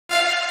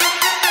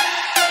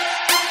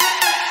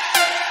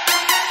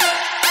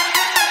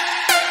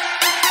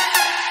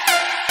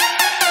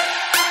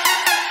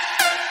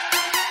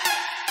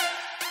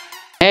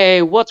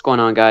what's going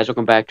on, guys?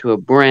 Welcome back to a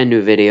brand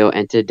new video,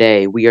 and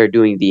today we are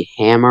doing the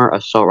Hammer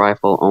Assault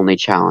Rifle Only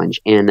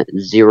Challenge in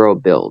Zero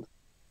build.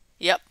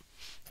 Yep.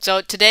 So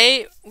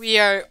today we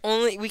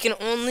can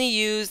only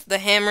use the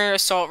Hammer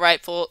Assault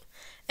Rifle,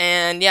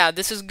 and yeah,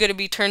 this is going to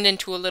be turned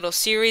into a little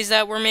series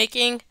that we're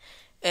making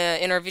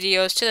in our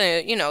videos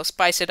to, you know,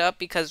 spice it up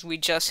because we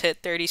just hit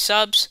 30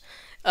 subs.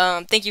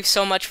 Thank you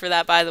so much for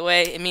that, by the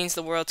way. It means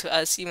the world to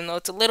us, even though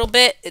it's a little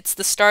bit. It's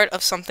the start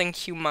of something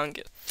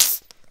humongous.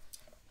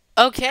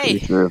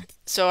 Okay,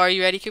 so are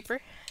you ready, Cooper?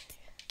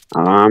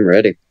 I'm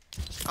ready.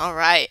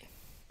 Alright.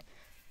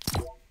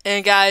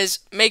 And guys,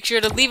 make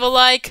sure to leave a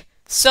like,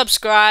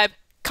 subscribe,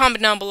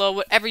 comment down below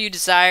whatever you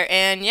desire,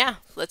 and yeah,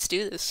 let's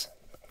do this.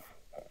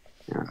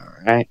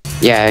 Alright.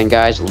 Yeah, and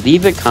guys,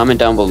 leave a comment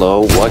down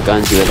below what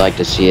guns you would like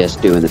to see us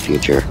do in the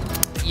future.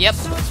 Yep.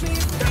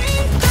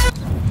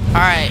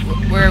 Alright,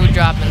 where are we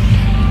dropping?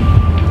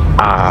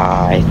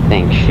 I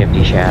think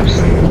Shifty Shafts.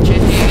 Shifty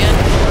again?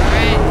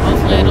 Alright,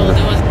 hopefully it'll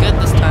do us good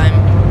this time.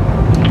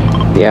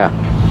 Yeah.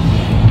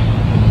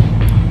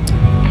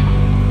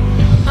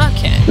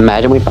 Okay.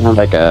 Imagine we found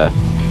like a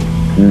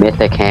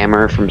mythic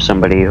hammer from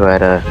somebody who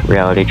had a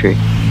reality tree.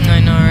 I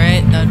know,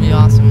 right? That would be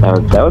awesome.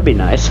 That would be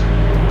nice.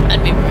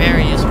 That'd be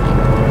very useful.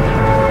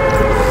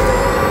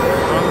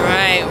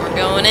 Alright, we're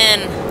going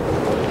in.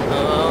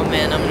 Oh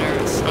man, I'm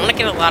nervous. I'm gonna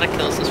get a lot of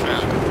kills this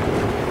round.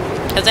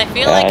 Because I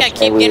feel like I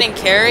keep getting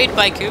carried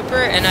by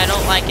Cooper, and I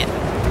don't like it.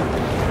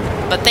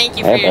 But thank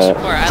you for your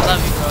support. I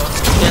love you, bro.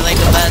 You're like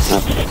the best.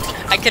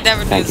 I could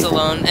never do this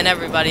alone, and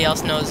everybody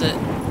else knows it.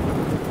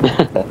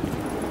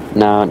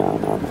 No.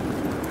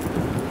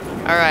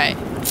 Alright.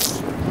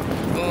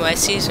 Ooh, I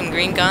see some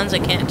green guns. I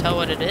can't tell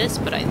what it is,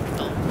 but I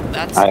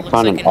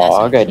found an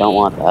AUG. I don't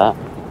want that.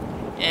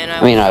 And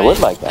I mean, I would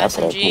like that,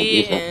 but I can't SMG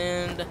use it.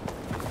 and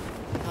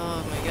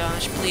oh my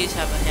gosh, please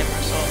have a hammer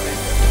assault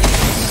rifle.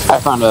 I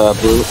found a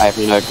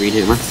green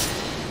hammer.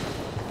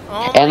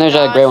 Oh and there's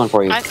a gray one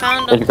for you. I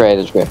found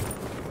There's gray.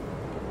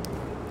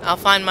 I'll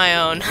find my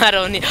own. I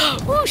don't need.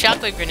 Ooh,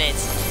 shockwave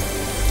grenades.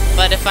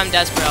 But if I'm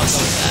desperate, I'll go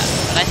with that.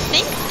 But I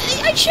think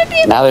I should be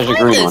able now there's to a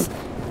green this.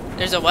 one.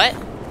 There's a what?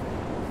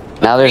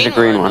 Now there's a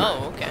green one.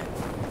 Oh, okay.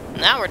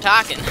 Now we're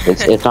talking.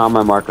 it's on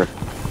my marker.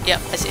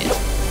 Yep, I see it.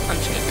 I'm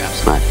just gonna grab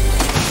some. Nice.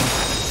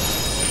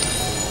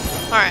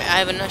 Alright, I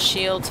have enough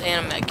shields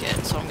and a med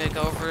kit, so I'm gonna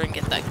go over and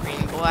get that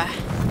green boy.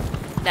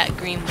 That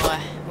green boy.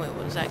 Wait,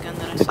 what was that gun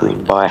that I saw? The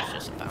green boy.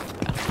 Just a bounce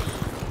pad.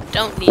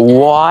 Don't need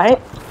What?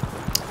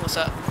 What's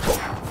up?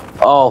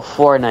 Oh,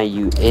 Fortnite,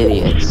 you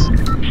idiots.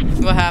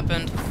 What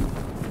happened?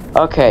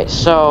 Okay,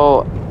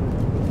 so,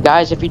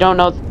 guys, if you don't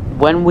know,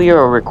 when we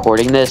are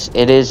recording this,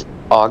 it is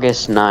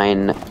August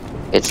 9.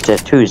 It's a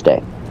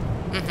Tuesday.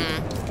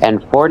 And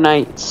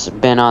Fortnite's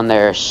been on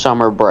their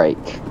summer break.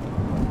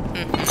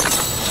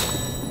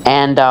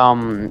 And,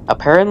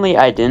 apparently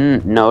I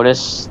didn't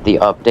notice the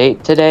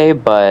update today,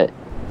 but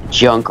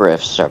junk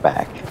rifts are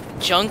back.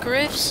 Junk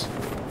rifts?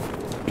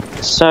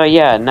 So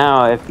yeah,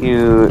 now if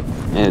you,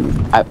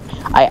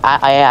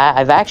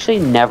 I've actually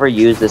never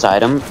used this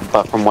item,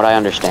 but from what I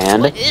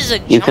understand, what is a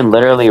you can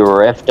literally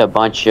rift a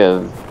bunch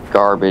of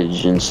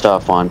garbage and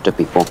stuff onto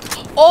people.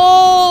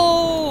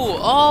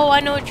 Oh, I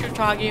know what you're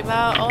talking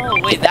about.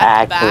 Oh, wait,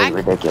 that's actually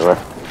ridiculous.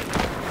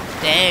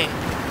 Dang.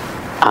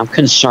 I'm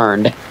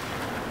concerned.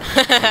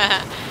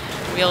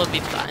 We'll be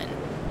fine.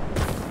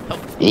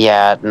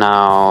 Yeah,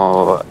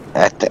 no,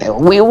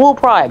 we will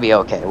probably be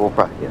okay. We'll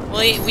probably be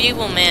okay. We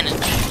will manage,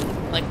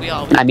 like we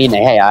always. I mean,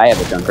 hey, I have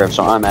a junk rift,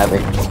 so I'm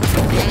happy.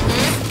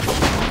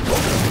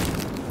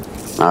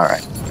 All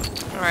right.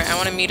 I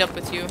want to meet up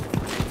with you.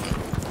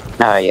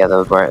 Oh yeah, that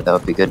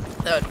would be good.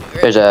 That would be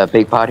great. There's a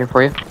big pot here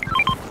for you.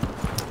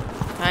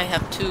 I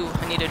have 2.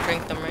 I need to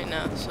drink them right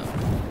now. So.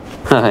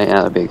 Yeah,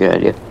 that'd be a good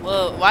idea.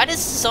 Whoa, why does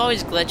this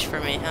always glitch for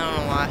me? I don't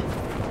know why.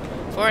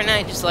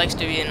 Fortnite just likes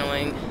to be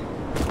annoying.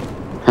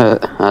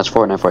 That's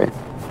Fortnite for you.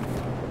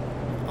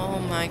 Oh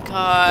my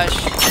gosh.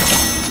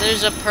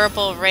 There's a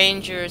purple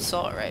Ranger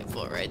assault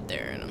rifle right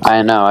there. And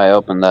I know, I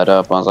opened that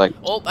up. I was like,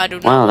 oh, I do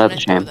not wow, want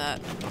that's a to do shame.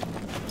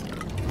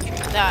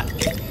 that.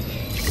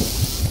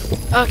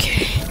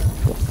 Okay.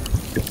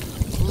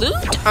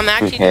 Loot? I'm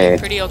actually doing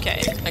pretty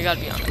okay. I gotta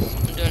be honest.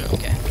 I'm doing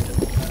okay.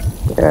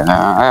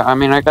 Yeah, I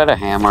mean, I got a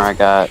hammer. I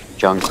got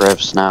junk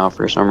rifts now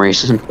for some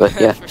reason, but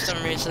yeah. For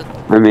some reason.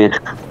 I mean,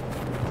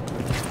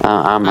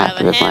 I'm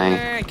happy with mine.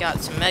 I got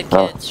some med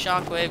kits,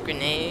 shockwave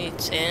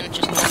grenades, and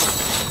just normal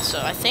grenades. So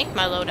I think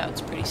my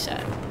loadout's pretty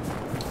set.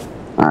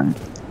 Alright.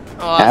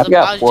 Oh, I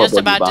was just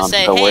about to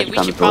say, hey,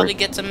 we should probably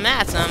get some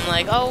mats, and I'm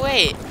like, oh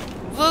wait,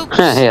 whoops.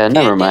 Yeah,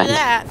 never mind. Do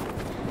that.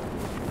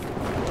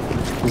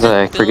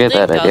 Forget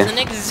that idea. Doesn't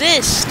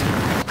exist.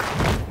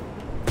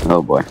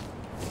 Oh boy.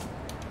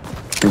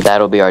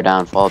 That'll be our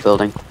downfall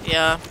building.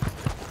 Yeah.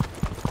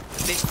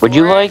 Would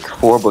you like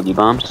 4 boogie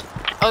bombs?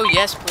 Oh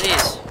yes,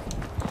 please.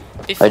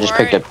 I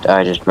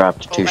just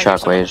dropped 2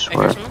 shockwaves.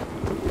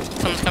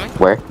 Someone's coming?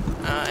 Where?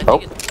 I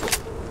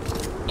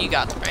think you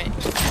got them, right?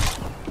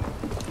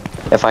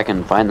 If I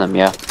can find them,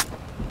 yeah.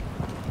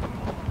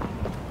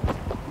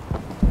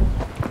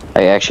 I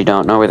I actually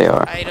don't know where they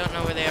are. I don't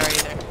know where they are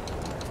either.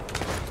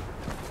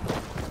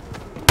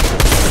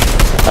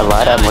 I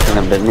lied, I'm looking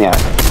them dead in the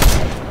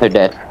eye. They're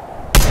dead.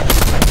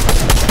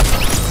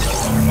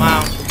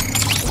 Wow.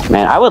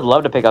 Man, I would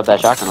love to pick up that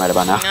shotgun right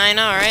about now. I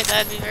know, right?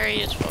 That'd be very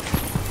useful.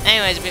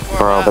 Anyways, before...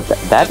 Bro, but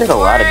that did a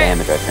lot of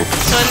damage right there.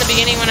 So in the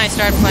beginning when I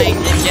started playing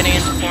and getting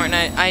into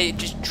Fortnite, I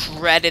just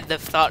dreaded the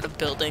thought of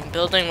building.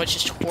 Building was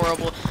just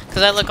horrible.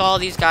 Because I look all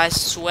these guys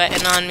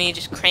sweating on me,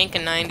 just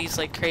cranking 90s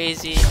like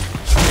crazy.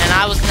 And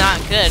I was not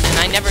good. And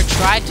I never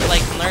tried to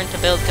like learn to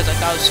build because I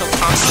thought it was so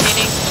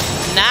complicated.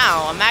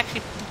 Now, I'm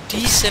actually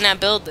decent at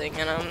building.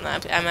 And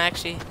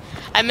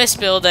I miss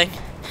building.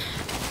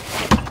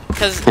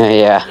 Because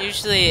yeah.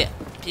 usually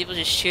people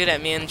just shoot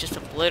at me and just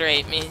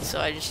obliterate me. So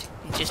I just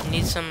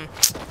need some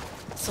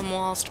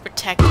walls to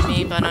protect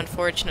me, but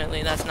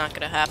unfortunately that's not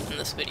gonna happen in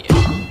this video.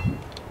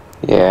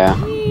 Yeah.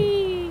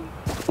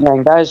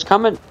 And guys,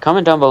 comment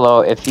down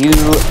below if you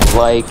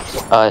like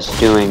us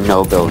doing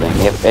no building.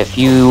 If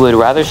you would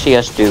rather see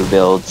us do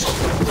builds,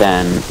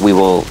 then we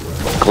will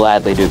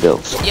gladly do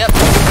builds. Yep.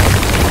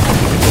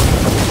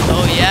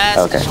 Oh yes,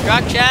 okay.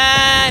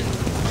 Destruction!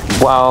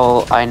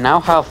 Well, I now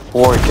have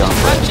 4 junk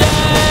rifts.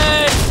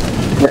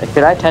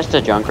 Should I test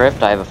a junk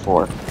rift? I have a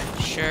 4.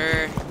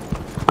 Sure.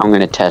 I'm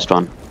gonna test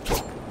one.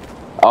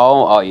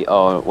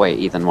 Oh, wait,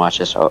 Ethan, watch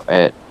this. Oh,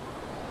 it.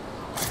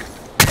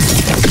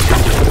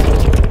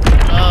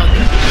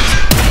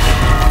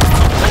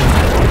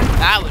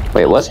 That would.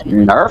 Wait, what's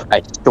nerf?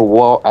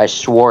 I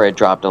swore it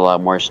dropped a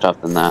lot more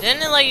stuff than that.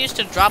 Didn't it like used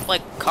to drop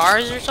like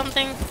cars or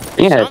something?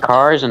 Yeah,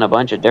 cars and a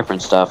bunch of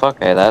different stuff.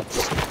 Okay,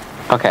 that's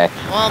okay.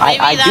 Well,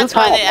 maybe that's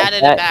why they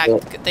added it back.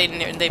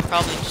 They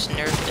probably just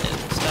nerfed it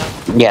and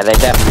stuff. Yeah, they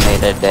definitely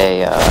did.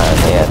 They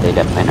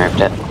definitely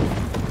nerfed it.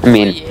 I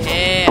mean,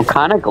 yeah. I'm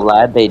kind of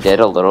glad they did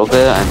a little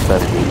bit,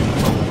 but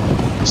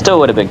still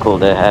would have been cool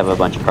to have a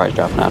bunch of cars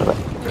dropping out of it.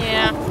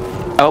 Yeah.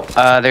 Oh,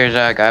 there's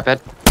a guy up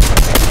ahead.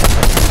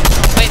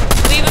 Wait,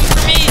 leave him for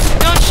me!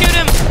 Don't shoot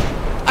him!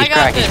 He's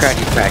cracked.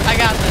 I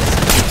got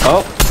this.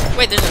 Oh.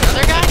 Wait, there's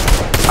another guy?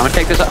 I'm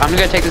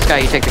gonna take this guy.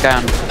 You take the guy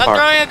on the I'm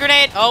throwing a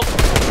grenade. Oh,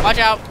 watch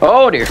out.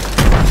 Oh dear.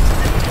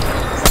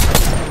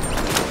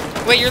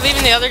 Wait, you're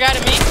leaving the other guy to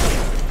me?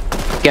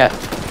 Yeah.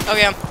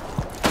 Okay.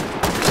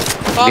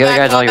 Fall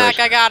back,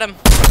 I got him.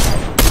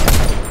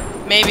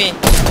 Maybe.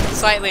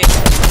 Slightly.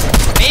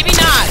 Maybe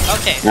not.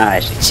 Okay.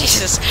 Nice.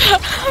 Jesus.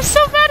 I'm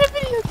so bad at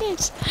video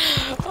games.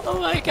 Oh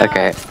my god.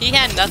 Okay. He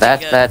had nothing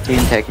That's good. that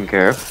team taken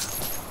care of.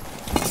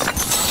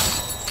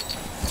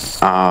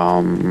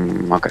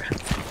 Okay.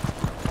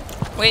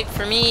 Wait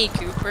for me,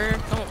 Cooper.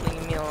 Don't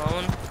leave me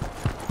alone.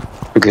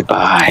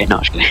 Goodbye. No,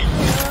 just kidding.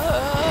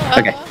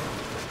 Okay.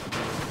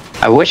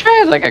 I wish I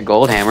had like a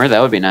gold hammer. That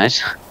would be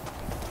nice.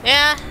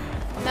 Yeah.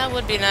 That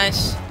would be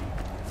nice.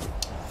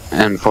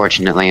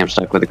 Unfortunately, I'm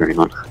stuck with a green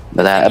one.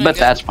 But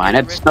that's fine.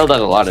 It still does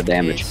a lot of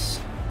damage.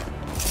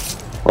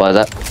 What is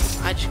that?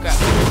 I just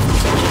grabbed it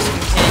just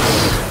in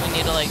case we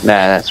need to like.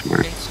 Nah, that's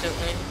smart.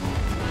 Instantly.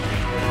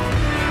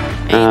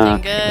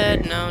 Anything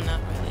good? No,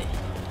 not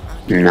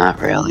really. Not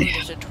really.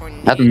 There's a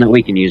tornado. Nothing that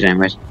we can use,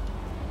 anyways.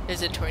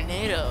 There's a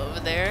tornado over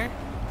there.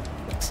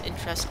 Looks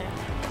interesting.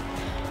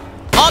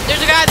 Oh,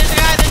 there's a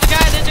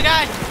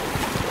guy!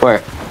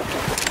 Where?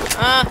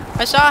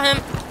 I saw him.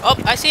 Oh,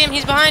 I see him.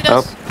 He's behind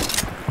us. Oh.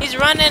 He's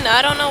running.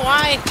 I don't know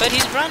why, but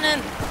he's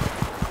running.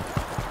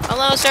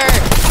 Hello, sir.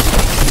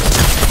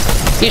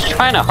 He's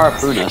trying to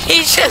harpoon us.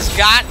 He just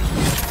got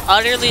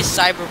utterly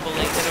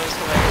cyberbullied. It was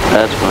hilarious.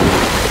 That's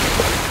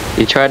funny.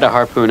 He tried to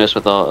harpoon us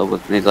with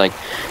he's like,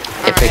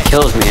 if it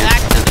kills me,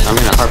 I'm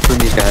gonna harpoon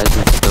these guys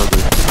and it kills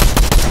me.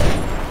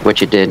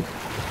 Which it did.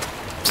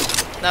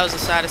 That was the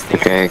saddest thing.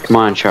 Okay, come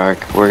on,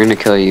 Shark. We're gonna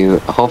kill you.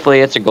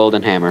 Hopefully it's a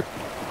golden hammer.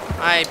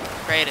 I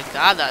pray to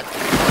God that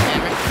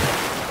hammer.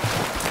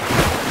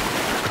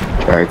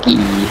 Sharky.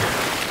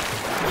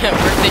 Yeah,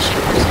 we're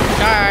fishing for some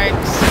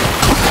sharks.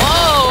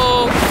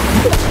 Whoa!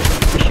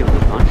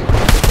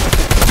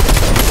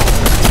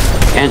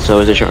 And so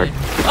is a shark.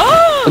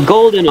 Oh! A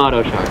golden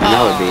auto shark.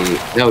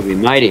 That would be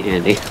mighty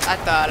handy. I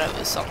thought it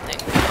was something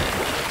good.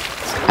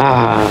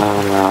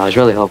 I was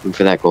really hoping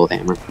for that gold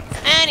hammer.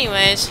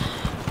 Anyways.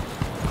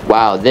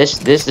 Wow,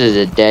 this is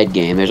a dead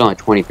game. There's only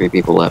 23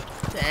 people left.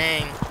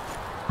 Dang.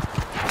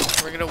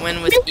 We're gonna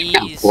win with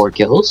ease. 4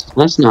 kills.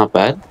 That's not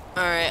bad.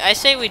 Alright, I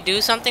say we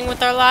do something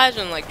with our lives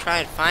and like try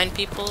and find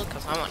people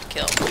because I want to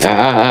kill.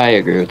 I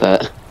agree with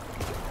that.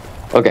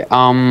 Okay,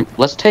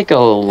 let's take a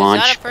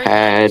launch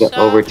pad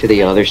over to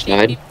the other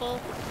side. People?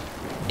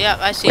 Yeah,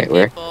 I see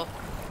Wait, people.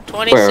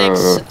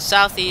 26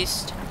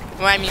 southeast.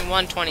 Well, I mean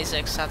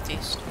 126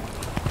 southeast.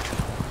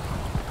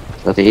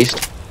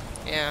 Southeast?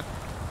 Yeah.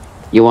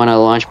 You want a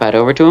launch pad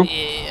over to him?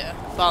 Yeah,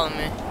 follow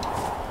me.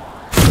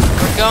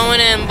 We're going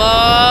in,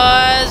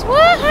 boys!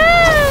 Woohoo!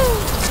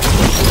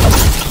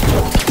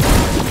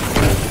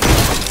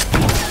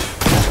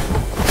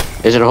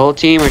 Is it a whole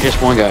team or just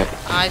one guy?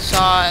 I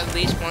saw at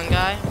least one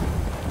guy.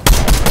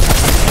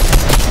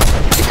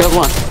 You killed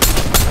one.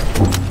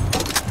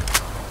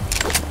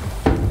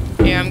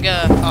 Here, I'm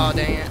gonna. Oh,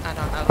 dang it. I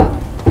don't have it.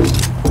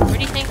 Where'd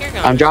do you think you're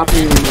going? I'm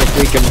dropping the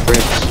 3 jump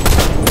bricks.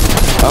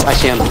 Oh, I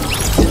see him.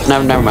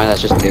 No, never mind.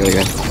 That's just the other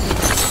guy.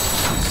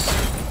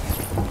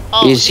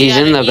 Oh, He's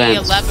in the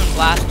vents. E11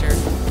 blaster.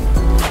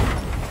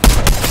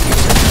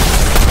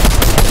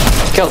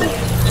 Killed him.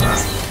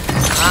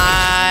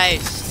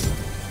 Nice.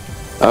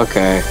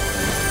 Okay.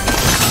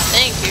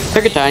 Thank you.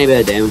 Took a tiny bit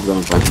of damage, but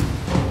I'm fine.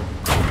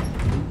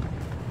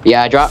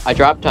 Yeah, I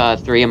dropped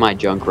 3 of my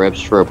junk ribs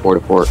for a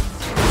port-a-port.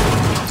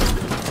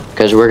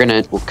 Cause we're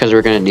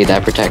gonna need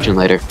that protection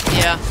later.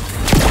 Yeah.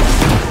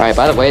 All right.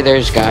 By the way,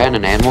 there's a guy on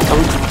an animal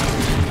coming.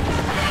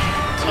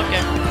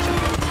 Okay.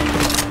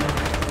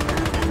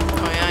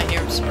 Oh yeah, I hear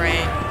him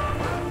spraying.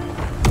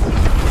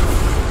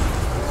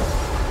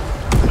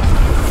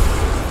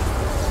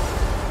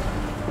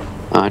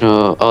 I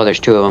don't. Oh, there's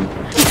 2 of them.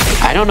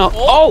 I don't know.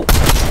 Oh.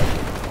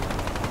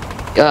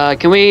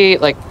 Can we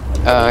rift?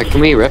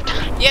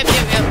 Yep.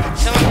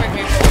 Come over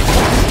here.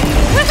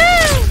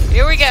 Woohoo!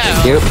 Here we go.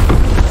 Thank you.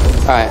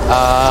 All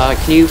right.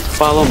 Can you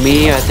follow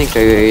me? I think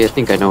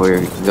I know where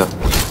we can go.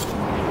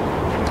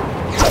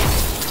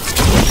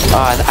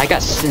 I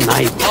got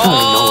sniped.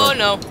 Oh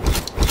no!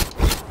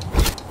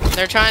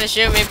 They're trying to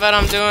shoot me, but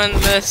I'm doing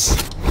this.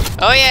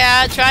 Oh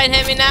yeah, try and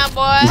hit me now,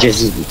 boy.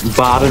 Just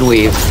bob and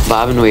weave,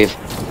 bob and weave.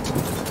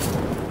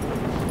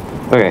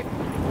 Okay.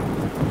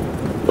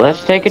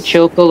 Let's take a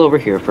chill pill over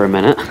here for a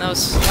minute. That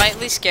was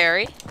slightly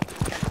scary.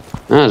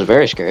 That was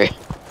very scary.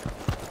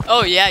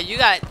 Oh yeah, you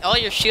got all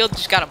your shield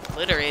just got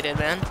obliterated,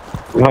 man.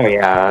 Oh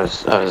yeah,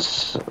 I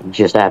was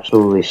just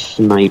absolutely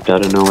sniped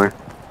out of nowhere.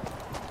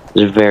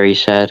 It was very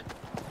sad.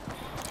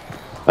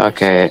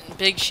 Okay.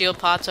 Big shield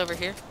pots over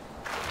here.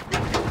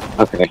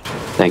 Okay.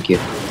 Thank you.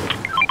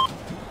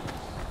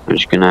 I'm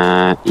just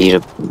gonna eat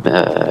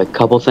a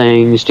couple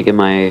things to get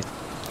my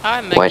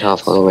white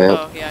health all the way up.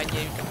 Oh yeah, you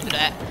do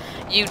that.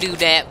 You do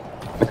that.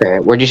 Okay,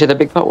 where'd you say the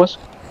big pot was?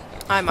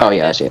 Oh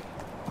yeah, I see it.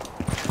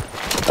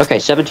 Okay,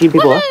 17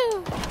 people left.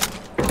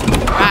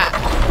 Right.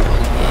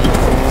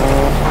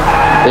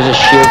 There's a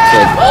shield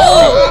kid.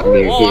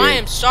 Oh, I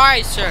am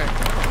sorry, sir.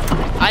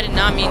 I did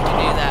not mean to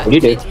do that. You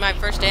did. It's my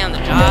first day on the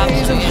job,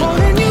 so yeah.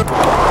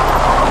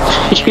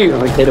 You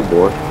only hit a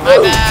boar. My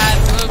bad.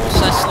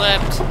 Oops, I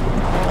slipped.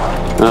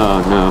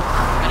 Oh no.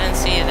 I didn't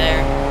see you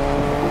there.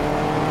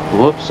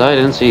 Whoops, I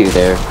didn't see you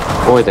there.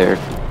 Or there.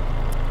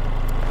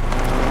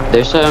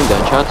 There's some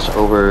gunshots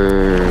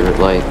over,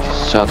 like,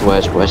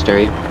 southwest, west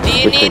area. Do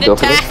you need a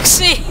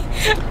taxi?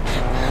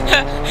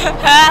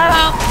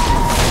 Help!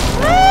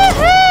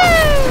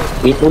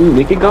 Woohoo! Ethan,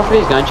 we could go for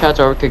these gunshots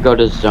or we could go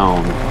to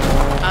zone.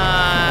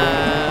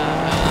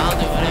 I'll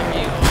do whatever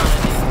you want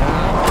to do.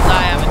 'Cause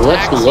I have a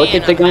Let's taxi look at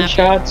and the a map.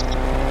 gunshots.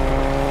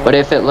 But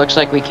if it looks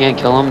like we can't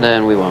kill them,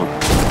 then we won't.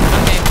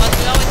 Okay, plus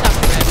we always have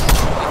to risk.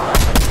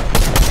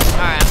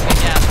 Alright, I'm gonna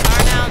get out of the car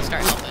now and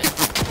start helping.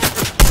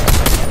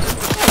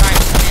 Sorry,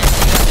 Mr. Man,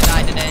 you have to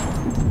die today.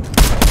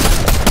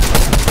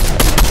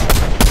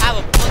 I have a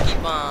boogie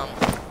bomb.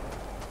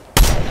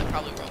 That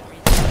probably won't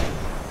reach.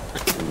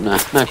 Nah,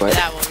 not quite.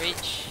 That will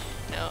reach.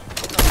 No.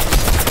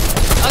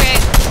 Okay,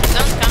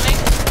 zone's coming.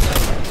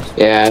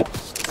 Yeah.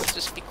 Let's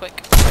just be quick.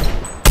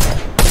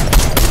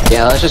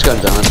 Yeah, let's just go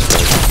to zone.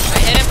 I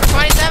hit him for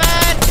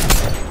 27!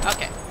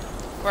 Okay.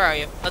 Where are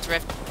you? Let's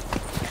rift.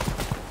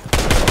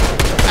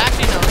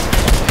 Actually, no.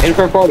 In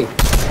for 40.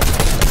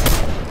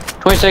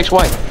 26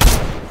 white.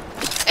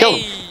 Kill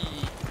him. Hey!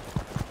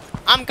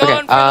 I'm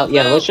going for the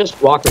yeah, loot. let's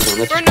just walk the zone.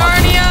 Let's For just walk.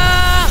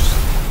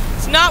 Narnia!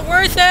 It's not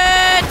worth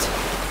it!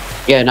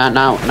 Yeah, not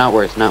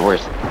worth, not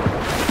worth.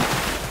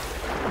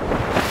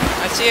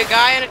 I see a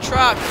guy in a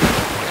truck.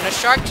 And a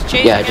shark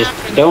chasing Yeah, just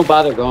after me. don't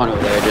bother going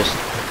over there, just...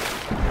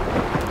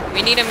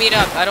 We need to meet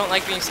up. I don't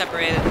like being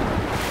separated.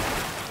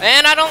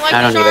 And I don't like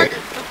I the don't shark.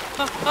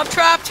 I'm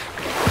trapped.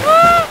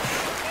 No!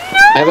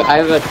 I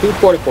have 2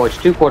 porta-ports,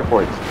 2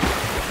 porta-ports.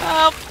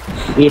 Help!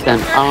 Ethan,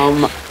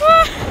 The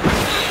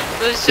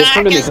just come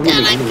shark to me, is come to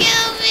gonna me, come to me.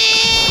 kill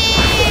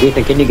me!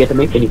 Ethan, can you get to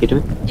me? Can you get to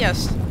me?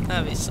 Yes,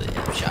 obviously.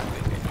 I'm shocked.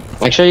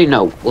 Actually,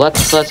 no. Let's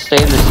stay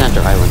in the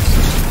center island.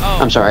 Oh.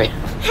 I'm sorry.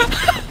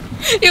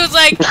 He was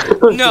like,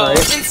 no,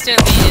 Sorry.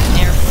 instantly in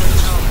airport.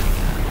 Oh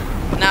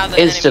my god. Now the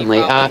Instantly,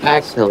 enemy probably knows.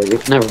 actually,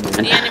 never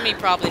mind. The enemy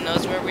probably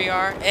knows where we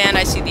are, and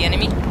I see the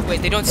enemy.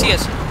 Wait, they don't see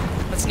us.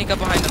 Let's sneak up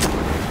behind them.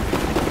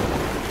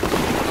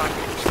 Come on.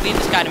 Leave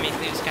this guy to me.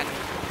 Leave this guy to me.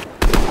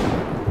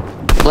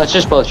 Let's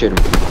just both shoot him.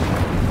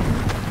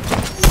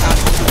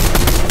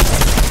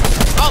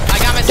 Oh, I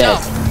got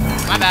myself. Dead.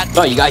 My bad.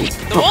 Oh, you got you.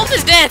 The wolf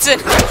is dancing.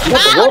 the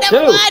Ow, wolf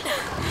never too. mind.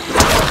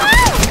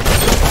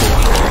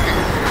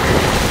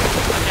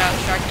 Watch out,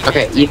 sharky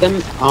Okay, dancing. Ethan,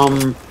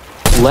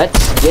 let's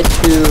get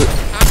to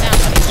Calm down,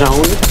 buddy.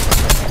 zone.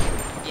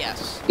 Yes.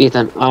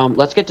 Ethan,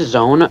 let's get to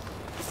zone,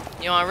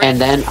 You want to and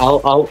then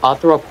I'll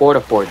throw a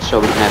porta-fort so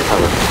we can have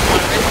cover.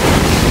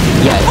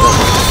 Yeah.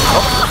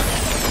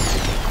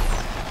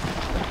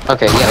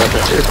 Okay, yeah, let's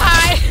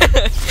Hi.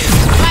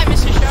 Hi,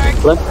 Mr.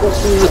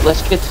 Shark.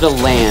 let's get to the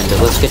land.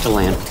 Let's get to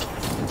land.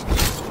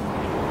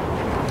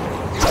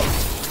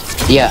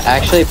 Yeah,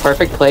 actually,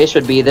 perfect place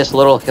would be this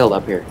little hill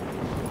up here.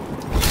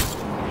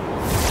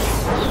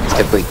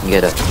 If we can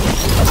get it.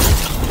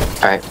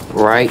 Alright,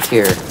 right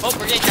here. Oh,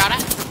 we're getting shot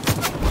at.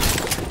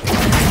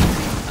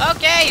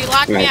 Okay, you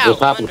locked me out. Let's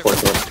hop in the fourth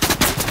floor.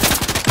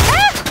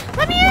 Ah,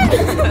 let me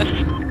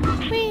in!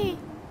 Whee.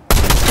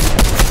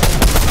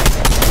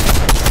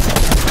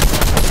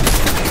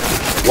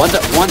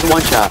 One's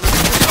one shot.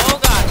 Oh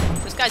god,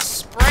 this guy's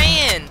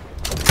spraying.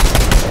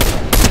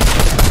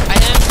 I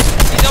hit him.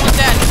 He's almost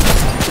dead.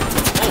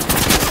 Oh,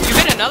 you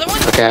hit another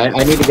one? Okay,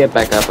 I need to get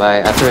back up.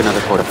 I threw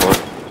another quarter floor.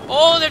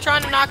 Oh, they're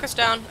trying to knock us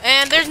down.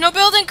 And there's no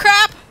building,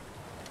 crap!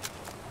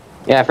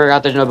 Yeah, I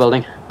forgot there's no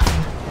building.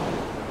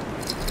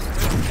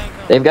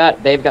 They've got,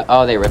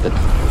 oh, they ripped it.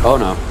 Oh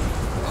no.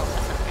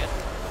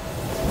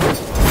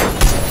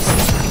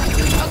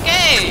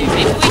 Okay,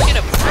 maybe we should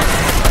have...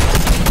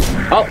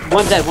 Oh,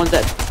 one's dead. Oh, one's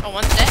dead?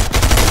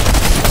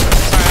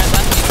 Sorry, I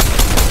left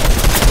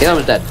you. The other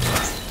one's dead.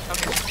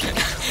 Okay.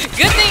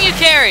 Good thing you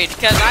carried,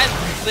 because I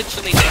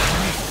literally did.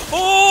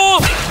 Oh!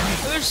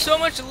 There's so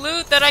much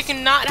loot that I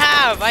cannot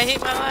have. I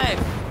hate my life.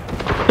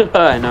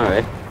 I know,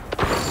 right?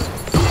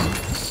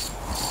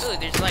 Ooh,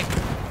 there's like...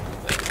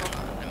 Wait, hold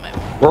on. There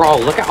might... Bro,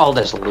 look at all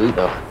this loot,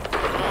 though. I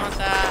don't want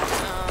that.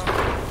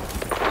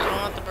 No. I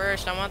don't want the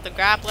burst. I want the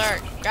grappler.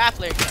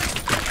 Grappler.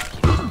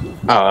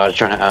 Oh, I was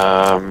trying to,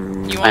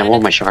 I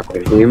want my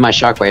shockwaves. Give me my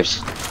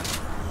shockwaves.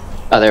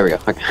 Oh, there we go.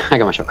 Okay, I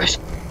got my shockwaves.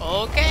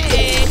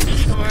 Okay.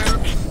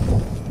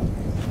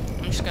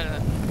 I'm just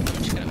gonna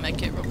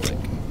make it real quick.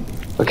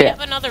 Okay. Do you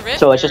have another rift?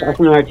 So it's just us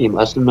and our team.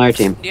 Us and our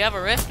team. Do you have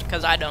a rift?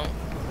 Because I don't.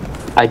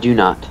 I do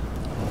not.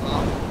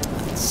 Well,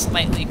 it's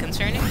slightly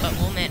concerning, but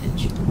we'll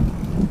manage.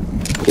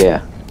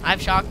 Yeah. I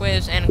have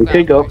shockwaves and. We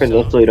could go for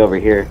this loot over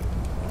here.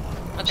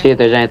 Okay. See if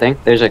there's anything.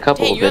 There's a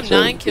couple Hey, of you have bits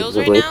 9 of kills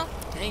right loot. now?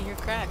 Hey, you're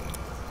cracked.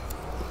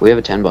 We have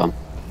a 10 bomb.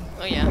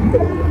 Oh yeah.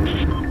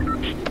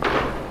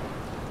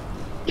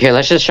 Here,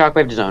 let's just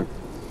shockwave the zone.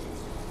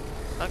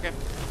 Okay.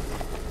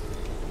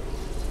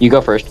 You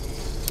go first.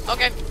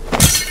 Okay.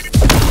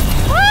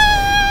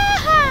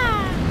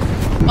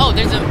 Oh,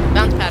 there's a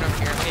bounce pad over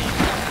here. Okay.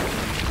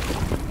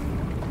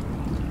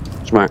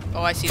 Smart.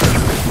 Oh, I see them.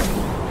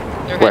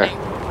 They're Where?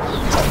 heading.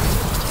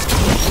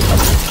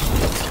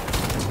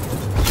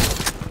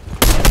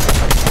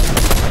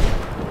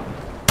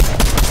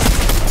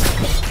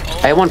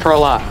 I had one for a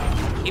lot.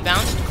 He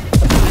bounced.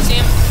 I see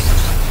him.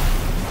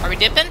 Are we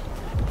dipping?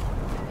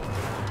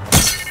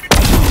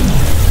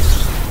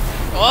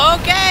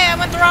 Okay, I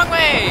went the wrong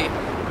way.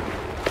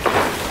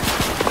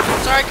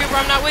 Sorry, Cooper,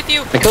 I'm not with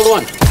you. I killed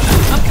one.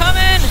 I'm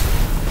coming.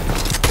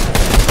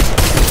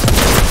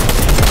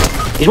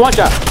 He's one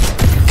shot.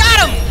 Got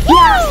him.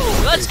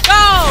 Woo! Let's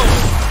go.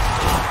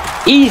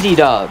 Easy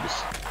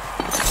dubs.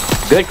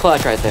 Good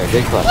clutch right there.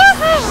 Good clutch.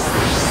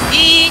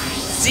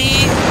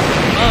 Easy.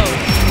 Oh.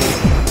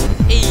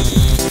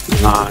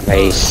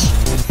 Nice.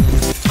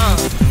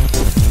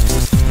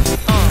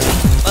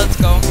 Let's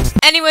go.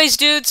 Anyways,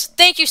 dudes,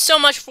 thank you so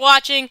much for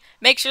watching.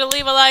 Make sure to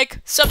leave a like,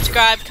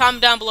 subscribe,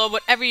 comment down below,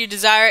 whatever you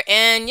desire,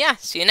 and yeah,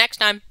 see you next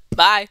time.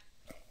 Bye.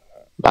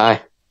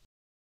 Bye.